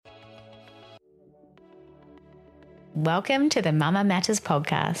Welcome to the Mama Matters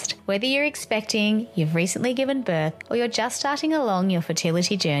podcast. Whether you're expecting, you've recently given birth, or you're just starting along your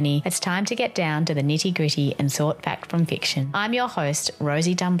fertility journey, it's time to get down to the nitty-gritty and sort fact from fiction. I'm your host,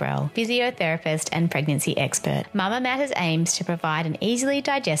 Rosie Dumbrell, physiotherapist and pregnancy expert. Mama Matters aims to provide an easily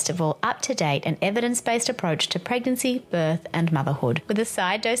digestible, up-to-date and evidence-based approach to pregnancy, birth and motherhood, with a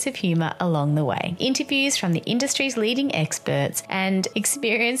side dose of humour along the way. Interviews from the industry's leading experts and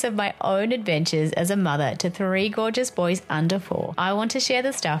experience of my own adventures as a mother to three gorgeous boys under 4. I want to share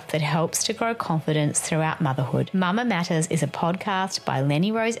the stuff that helps to grow confidence throughout motherhood. Mama Matters is a podcast by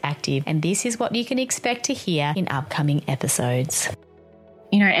Lenny Rose Active, and this is what you can expect to hear in upcoming episodes.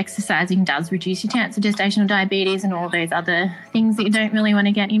 You know, exercising does reduce your chance of gestational diabetes and all those other things that you don't really want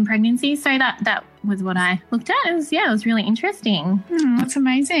to get in pregnancy. So that was what I looked at. It was really interesting. That's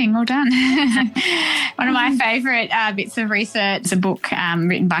amazing. Well done. One of my favourite bits of research is a book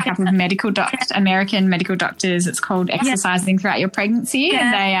written by a couple of American medical doctors. It's called Exercising Throughout Your Pregnancy.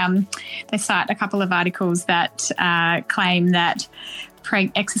 Yeah. And they cite a couple of articles that claim that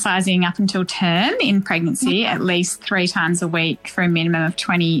exercising up until term in pregnancy at least 3 times a week for a minimum of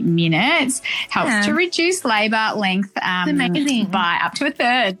 20 minutes helps to reduce labour length by up to a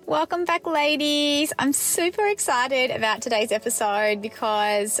third. Welcome back, ladies. I'm super excited about today's episode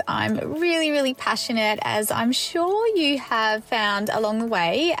because I'm really, really passionate, as I'm sure you have found along the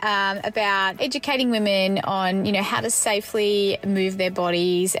way, about educating women on, how to safely move their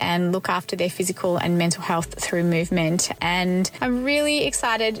bodies and look after their physical and mental health through movement. And I'm really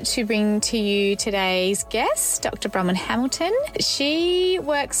excited to bring to you today's guest, Dr. Bronwyn Hamilton. She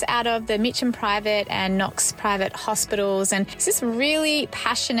works out of the Mitcham Private and Knox Private hospitals and is just really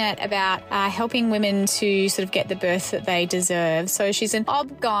passionate about helping women to sort of get the birth that they deserve. So she's an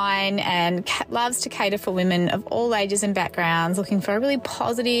ob-gyn and loves to cater for women of all ages and backgrounds, looking for a really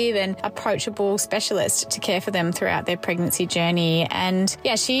positive and approachable specialist to care for them throughout their pregnancy journey. And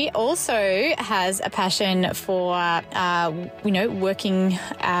she also has a passion for, working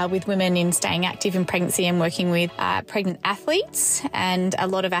with women in staying active in pregnancy and working with pregnant athletes. And a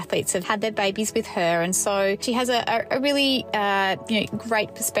lot of athletes have had their babies with her. And so she has a really,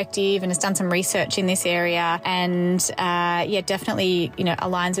 great perspective and has done some research in this area and, definitely,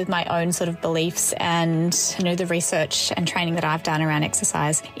 aligns with my own sort of beliefs and, the research and training that I've done around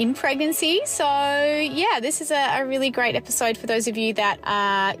exercise in pregnancy. So, this is a really great episode for those of you that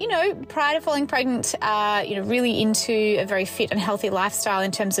are, prior to falling pregnant, really into a very fit and healthy lifestyle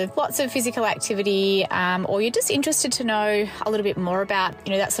in terms of lots of physical activity, or you're just interested to know a little bit more about,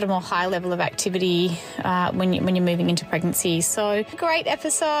 that sort of more high level of activity when you're moving into pregnancy. So great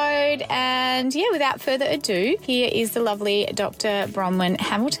episode. And without further ado, here is the lovely Dr. Bronwyn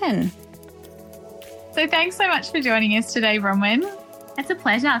Hamilton. So thanks so much for joining us today, Bronwyn. It's a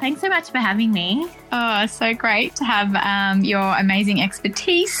pleasure. Thanks so much for having me. Oh, so great to have your amazing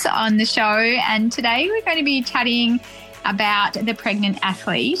expertise on the show. And today we're going to be chatting about the pregnant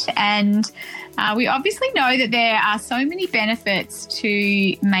athlete. And we obviously know that there are so many benefits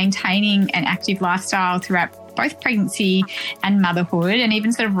to maintaining an active lifestyle throughout both pregnancy and motherhood, and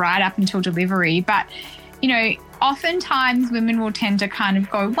even sort of right up until delivery. But, oftentimes women will tend to kind of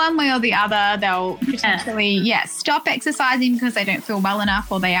go one way or the other. They'll potentially, stop exercising because they don't feel well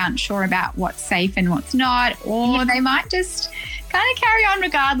enough, or they aren't sure about what's safe and what's not, or they might just kind of carry on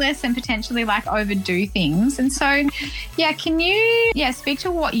regardless and potentially overdo things. And so, can you speak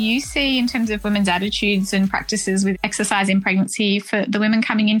to what you see in terms of women's attitudes and practices with exercise in pregnancy for the women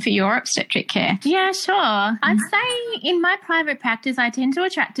coming in for your obstetric care? Yeah, sure. I'd say in my private practice, I tend to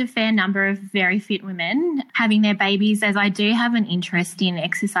attract a fair number of very fit women having their babies, as I do have an interest in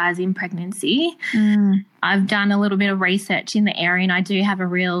exercise in pregnancy. I've done a little bit of research in the area and I do have a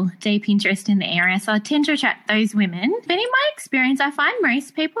real deep interest in the area. So I tend to attract those women. But in my experience, I find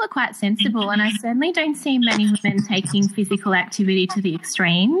most people are quite sensible, and I certainly don't see many women taking physical activity to the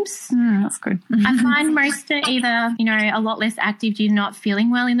extremes. That's good. I find most are either, a lot less active due to not feeling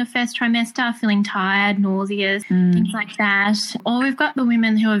well in the first trimester, feeling tired, nauseous, things like that. Or we've got the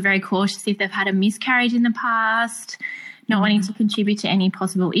women who are very cautious if they've had a miscarriage in the past, not wanting to contribute to any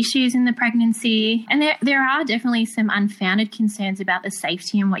possible issues in the pregnancy. And there are definitely some unfounded concerns about the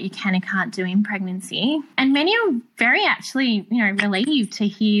safety and what you can and can't do in pregnancy. And many are very actually, relieved to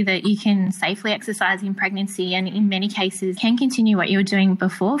hear that you can safely exercise in pregnancy, and in many cases can continue what you were doing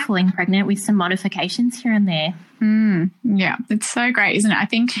before falling pregnant with some modifications here and there. Yeah, it's so great, isn't it? I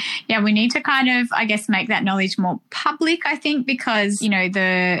think, we need to kind of, make that knowledge more public, I think, because,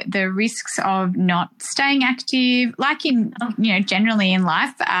 the risks of not staying active, like in, generally in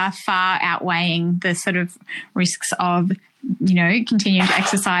life, are far outweighing the sort of risks of continue to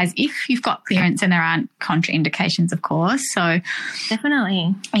exercise if you've got clearance and there aren't contraindications, of course. So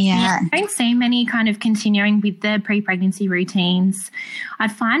definitely. Yeah. I don't see many kind of continuing with the pre-pregnancy routines.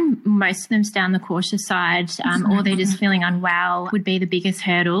 I'd find most of them stay on the cautious side, or they're just feeling unwell would be the biggest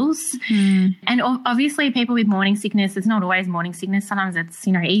hurdles. And obviously people with morning sickness, it's not always morning sickness. Sometimes it's,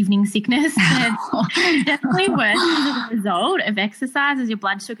 evening sickness. It's definitely worse as a result of exercise, as your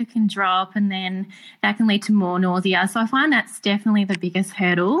blood sugar can drop, and then that can lead to more nausea. So I find that's definitely the biggest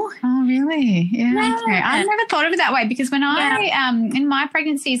hurdle. Oh, really? Yeah. Okay. I've never thought of it that way, because when in my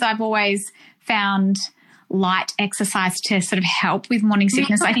pregnancies, I've always found light exercise to sort of help with morning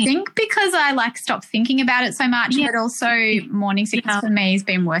sickness. I think because I stopped thinking about it so much, but also morning sickness for me has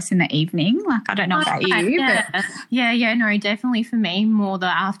been worse in the evening. I don't know about you. But No, definitely for me, more the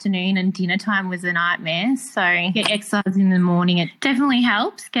afternoon and dinner time was a nightmare. So get exercise in the morning. It definitely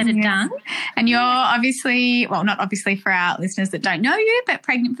helps get it done. And you're obviously, well, not obviously for our listeners that don't know you, but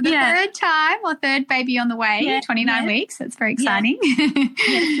pregnant for the third time, or third baby on the way, 29 weeks. That's very exciting.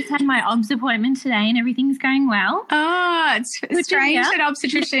 Just had my OBS appointment today and everything's going well. Oh, it's strange an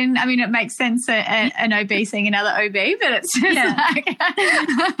obstetrician. I mean, it makes sense an OB seeing another OB, but it's just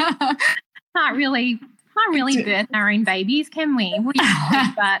can't really birth our own babies, can we? But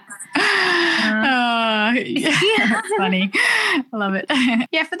that's funny. I love it.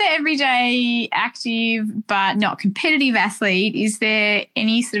 For the everyday active but not competitive athlete, is there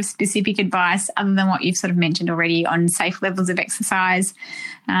any sort of specific advice other than what you've sort of mentioned already on safe levels of exercise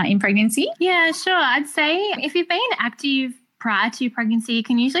in pregnancy? Yeah, sure. I'd say if you've been active prior to pregnancy, you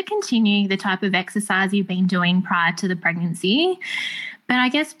can usually continue the type of exercise you've been doing prior to the pregnancy. But I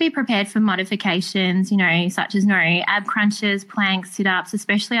guess be prepared for modifications, such as ab crunches, planks, sit-ups,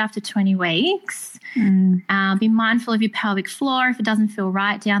 especially after 20 weeks. Be mindful of your pelvic floor. If it doesn't feel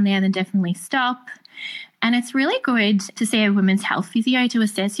right down there, then definitely stop. And it's really good to see a women's health physio to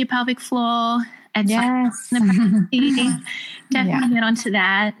assess your pelvic floor. Definitely get onto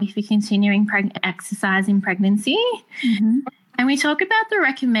that if you're continuing exercise in pregnancy. And we talk about the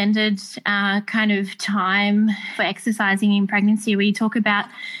recommended kind of time for exercising in pregnancy. We talk about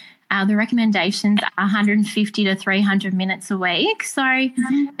the recommendations are 150 to 300 minutes a week. So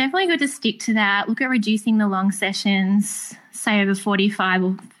definitely good to stick to that. Look at reducing the long sessions, say over 45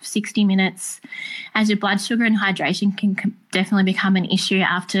 or 60 minutes, as your blood sugar and hydration can definitely become an issue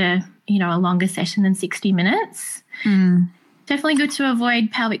after, a longer session than 60 minutes. Definitely good to avoid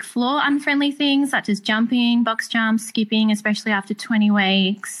pelvic floor unfriendly things such as jumping, box jumps, skipping, especially after 20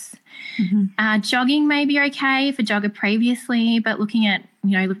 weeks. Jogging may be okay if a jogger previously, but looking at,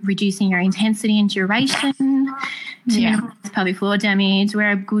 reducing your intensity and duration to minimize pelvic floor damage.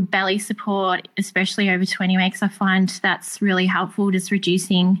 Wear a good belly support, especially over 20 weeks. I find that's really helpful, just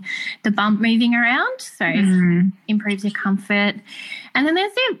reducing the bump moving around. So improves your comfort. And then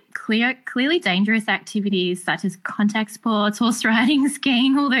there's the clearly dangerous activities such as contact sports, horse riding,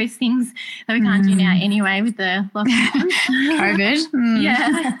 skiing, all those things that we can't do now anyway with the lockdown. COVID.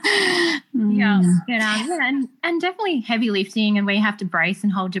 And definitely heavy lifting, and where you have to brace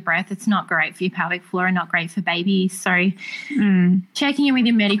and hold your breath. It's not great for your pelvic floor and not great for babies. So checking in with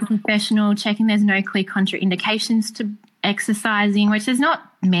your medical professional, checking there's no clear contraindications to exercising, which there's not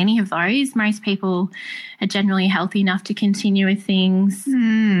many of those. Most people are generally healthy enough to continue with things.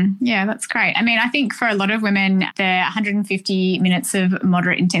 Yeah, that's great. I mean, I think for a lot of women, the 150 minutes of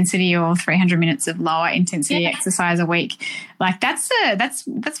moderate intensity or 300 minutes of lower intensity exercise a week, that's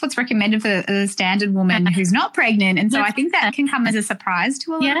what's recommended for the standard woman who's not pregnant. And so I think that can come as a surprise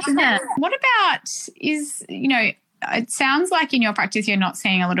to a lot of women. What about it sounds like in your practice you're not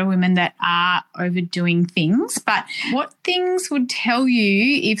seeing a lot of women that are overdoing things, but what things would tell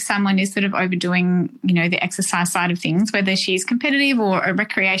you if someone is sort of overdoing, the exercise side of things, whether she's competitive or a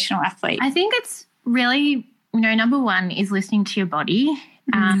recreational athlete? I think it's really, number one is listening to your body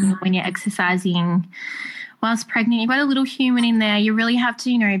when you're exercising. Whilst pregnant, you've got a little human in there. You really have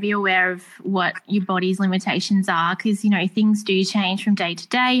to, be aware of what your body's limitations are, because, things do change from day to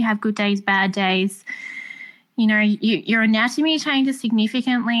day. You have good days, bad days. Your anatomy changes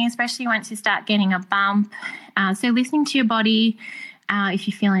significantly, especially once you start getting a bump. So listening to your body, if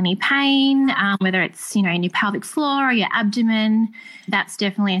you feel any pain, whether it's, in your pelvic floor or your abdomen, that's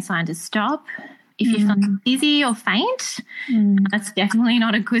definitely a sign to stop. If you feel dizzy or faint, that's definitely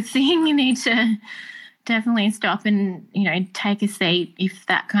not a good thing. You need to definitely stop and, take a seat if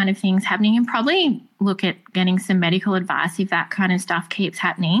that kind of thing's happening, and probably look at getting some medical advice if that kind of stuff keeps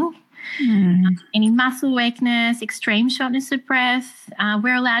happening. any muscle weakness, extreme shortness of breath.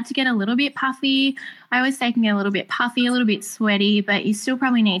 We're allowed to get a little bit puffy. I always say can get a little bit puffy, a little bit sweaty, but you still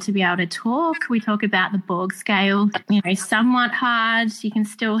probably need to be able to talk. We talk about the Borg scale, somewhat hard. You can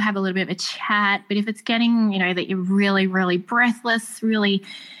still have a little bit of a chat, but if it's getting, that you're really, really breathless, really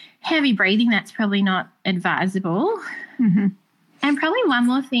heavy breathing, that's probably not advisable. Mm-hmm. And probably one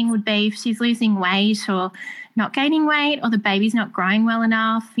more thing would be if she's losing weight or not gaining weight or the baby's not growing well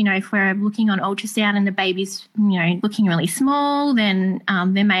enough. If we're looking on ultrasound and the baby's, looking really small, then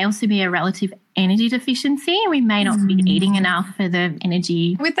there may also be a relative energy deficiency. We may not be eating enough for the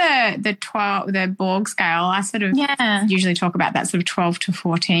energy. With the Borg scale, I sort of usually talk about that sort of 12 to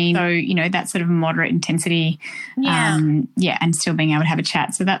 14. So, that sort of moderate intensity. And still being able to have a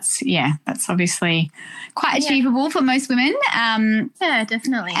chat. So that's obviously quite achievable for most women. Yeah,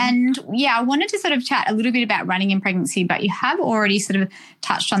 definitely. And I wanted to sort of chat a little bit about running in pregnancy, but you have already sort of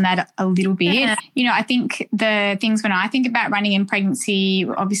touched on that a little bit. Yeah. I think the things when I think about running in pregnancy,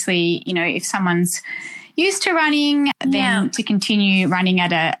 obviously, if someone's used to running, then to continue running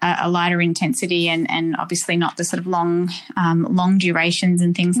at a lighter intensity and obviously not the sort of long durations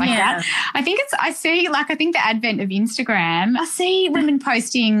and things like that. I think I think the advent of Instagram, I see women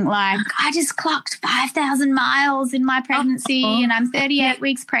posting like, I just clocked 5,000 miles in my pregnancy and I'm 38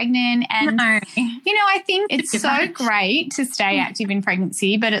 weeks pregnant. And, I think it's so great to stay active in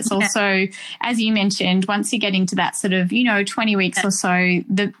pregnancy, but it's also, as you mentioned, once you get into that sort of, 20 weeks or so,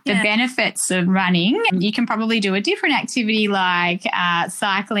 the benefits of running, you can probably do a different activity like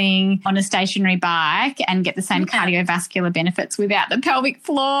cycling on a stationary bike and get the same cardiovascular benefits without the pelvic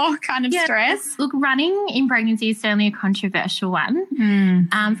floor kind of stress. Look, running in pregnancy is certainly a controversial one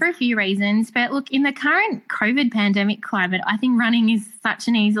for a few reasons. But look, in the current COVID pandemic climate, I think running is such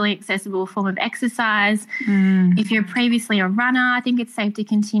an easily accessible form of exercise. If you're previously a runner, I think it's safe to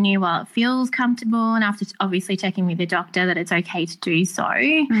continue while it feels comfortable and after obviously checking with your doctor that it's okay to do so.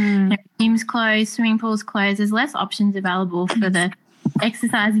 Gyms closed, swimming pools closed. There's less options available for the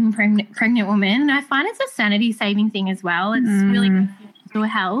exercising pregnant woman. And I find it's a sanity-saving thing as well. It's really good for mental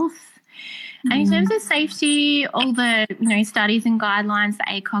health. And in terms of safety, all the studies and guidelines, the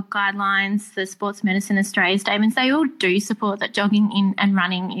ACOG guidelines, the Sports Medicine Australia statements, they all do support that jogging in and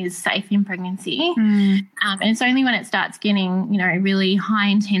running is safe in pregnancy. And it's only when it starts getting really high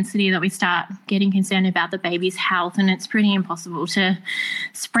intensity that we start getting concerned about the baby's health, and it's pretty impossible to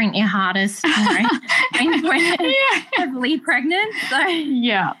sprint your hardest when heavily pregnant. So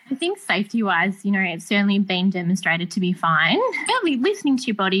I think safety-wise, it's certainly been demonstrated to be fine. Listening to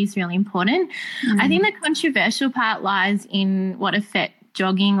your body is really important. I think the controversial part lies in what effect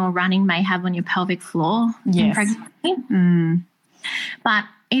jogging or running may have on your pelvic floor in pregnancy. But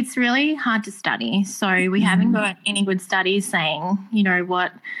it's really hard to study. So we haven't got any good studies saying,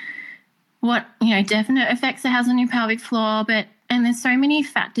 what definite effects it has on your pelvic floor. And there's so many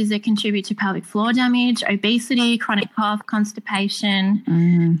factors that contribute to pelvic floor damage: obesity, chronic cough, constipation,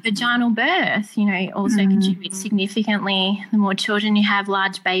 vaginal birth, also contributes significantly. The more children you have,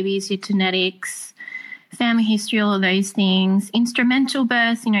 large babies, your genetics, family history, all of those things. Instrumental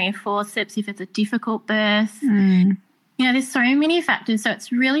births, your forceps if it's a difficult birth. There's so many factors, so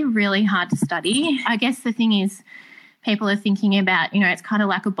it's really, really hard to study. I guess the thing is, people are thinking about, it's kind of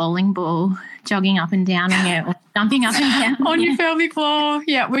like a bowling ball jogging up and down on you or jumping up and down on your pelvic floor,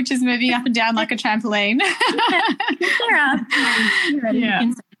 which is moving up and down like a trampoline.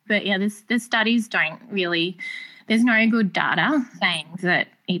 But the studies don't really, there's no good data saying that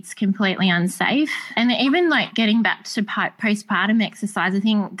it's completely unsafe. And even getting back to postpartum exercise, I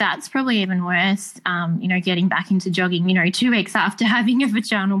think that's probably even worse, getting back into jogging, 2 weeks after having a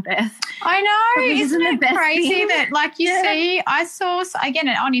vaginal birth. I know. Isn't it crazy that see, I saw, again,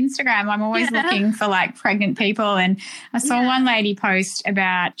 on Instagram, I'm always looking for pregnant people, and I saw one lady post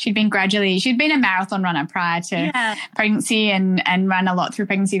about she'd been a marathon runner prior to pregnancy and run a lot through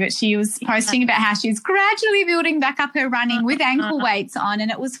pregnancy, but she was posting about how she was gradually building back up her running with ankle weights on, and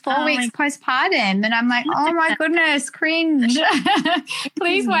it was 4 weeks postpartum, and I'm like, oh my goodness, cringe.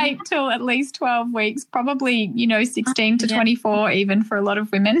 Please wait till at least 12 weeks, probably 16 to 24 even for a lot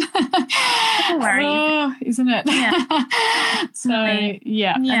of women. Oh, isn't it? So I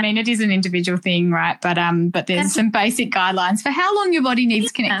mean, it is an individual thing, right? But there's some basic guidelines for how long your body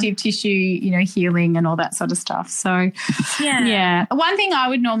needs connective tissue, healing and all that sort of stuff. So one thing I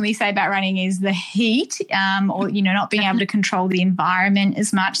would normally say about running is the heat, or not being able to control the environment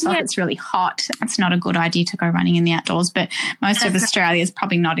as much. So if it's really hot, it's not a good idea to go running in the outdoors. But most of Australia is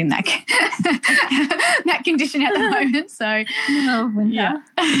probably not in that condition at the moment. So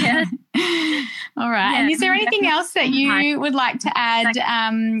All right. Yeah, and is there anything else that you would like to add?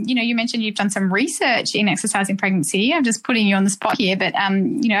 You mentioned you've done some research in exercise in pregnancy. I'm just putting you on the spot here, but,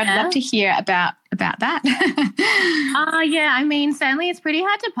 I'd love to hear about that. Yeah, I mean, certainly it's pretty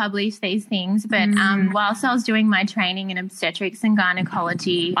hard to publish these things, but whilst I was doing my training in obstetrics and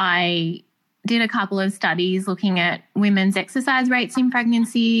gynecology, I did a couple of studies looking at women's exercise rates in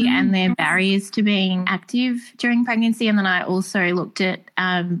pregnancy and their barriers to being active during pregnancy. And then I also looked at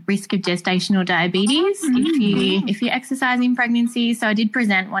risk of gestational diabetes if you exercise in pregnancy. So I did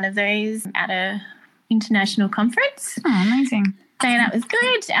present one of those at a international conference. Oh, amazing. So that was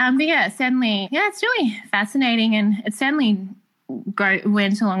good. But yeah, certainly, it's really fascinating, and it certainly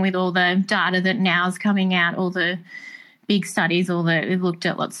went along with all the data that now is coming out, all the big studies, we've looked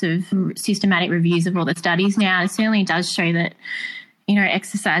at lots of systematic reviews of all the studies now. It certainly does show that,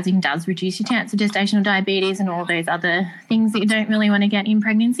 exercising does reduce your chance of gestational diabetes and all those other things that you don't really want to get in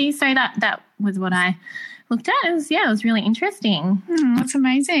pregnancy. So that was what I looked at. It was really interesting. That's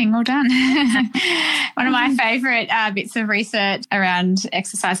amazing. Well done. One of my favourite bits of research around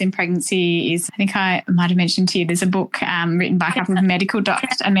exercise in pregnancy is, I think I might have mentioned to you, there's a book written by a couple of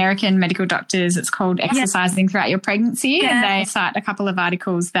American medical doctors. It's called Exercising Throughout Your Pregnancy. And they cite a couple of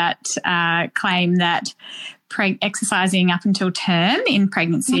articles that claim that exercising up until term in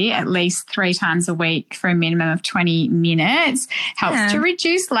pregnancy at least 3 times a week for a minimum of 20 minutes helps to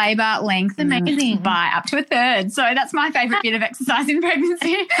reduce labour length by up to a third. So that's my favourite bit of exercise in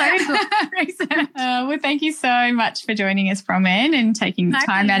pregnancy. Well, thank you so much for joining us, Bronwyn, and taking the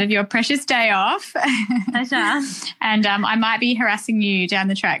time out of your precious day off. Pleasure. And I might be harassing you down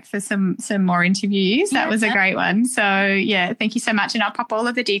the track for some more interviews. That was a great one. So, thank you so much. And I'll pop all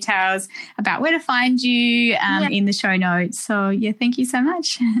of the details about where to find you in the show notes. So, thank you so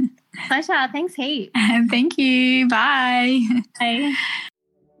much. Pleasure. Thanks, heap. Thank you. Bye. Bye.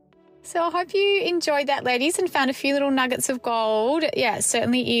 So I hope you enjoyed that, ladies, and found a few little nuggets of gold. Yeah, it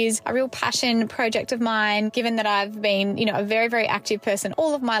certainly is a real passion project of mine, given that I've been, a very, very active person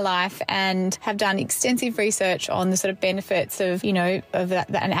all of my life and have done extensive research on the sort of benefits of, of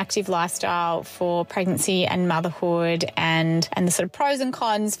an active lifestyle for pregnancy and motherhood, and the sort of pros and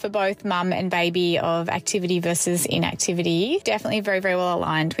cons for both mum and baby of activity versus inactivity. Definitely very, very well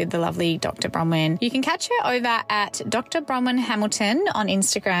aligned with the lovely Dr. Bronwyn. You can catch her over at Dr. Bronwyn Hamilton on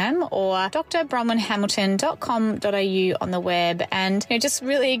Instagram, or drbronwynhamilton.com.au on the web. And just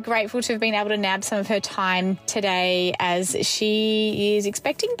really grateful to have been able to nab some of her time today, as she is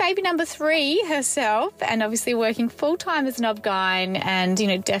expecting baby number 3 herself, and obviously working full-time as an OB-GYN, and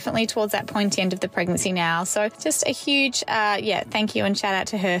definitely towards that pointy end of the pregnancy now. So just a huge thank you and shout out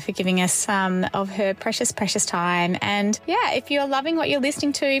to her for giving us some of her precious time. And if you're loving what you're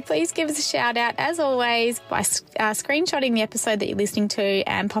listening to, please give us a shout out as always by screenshotting the episode that you're listening to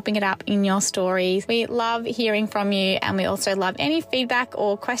and popping it up in your stories. We love hearing from you, and we also love any feedback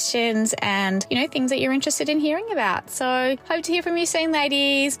or questions and things that you're interested in hearing about. So hope to hear from you soon,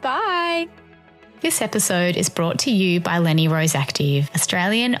 ladies. Bye. This episode is brought to you by Lenny Rose Active,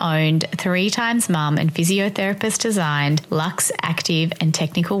 Australian-owned 3x mum and physiotherapist-designed luxe, active and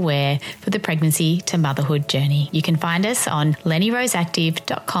technical wear for the pregnancy to motherhood journey. You can find us on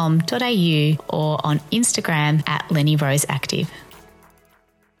lennyroseactive.com.au or on Instagram at lennyroseactive.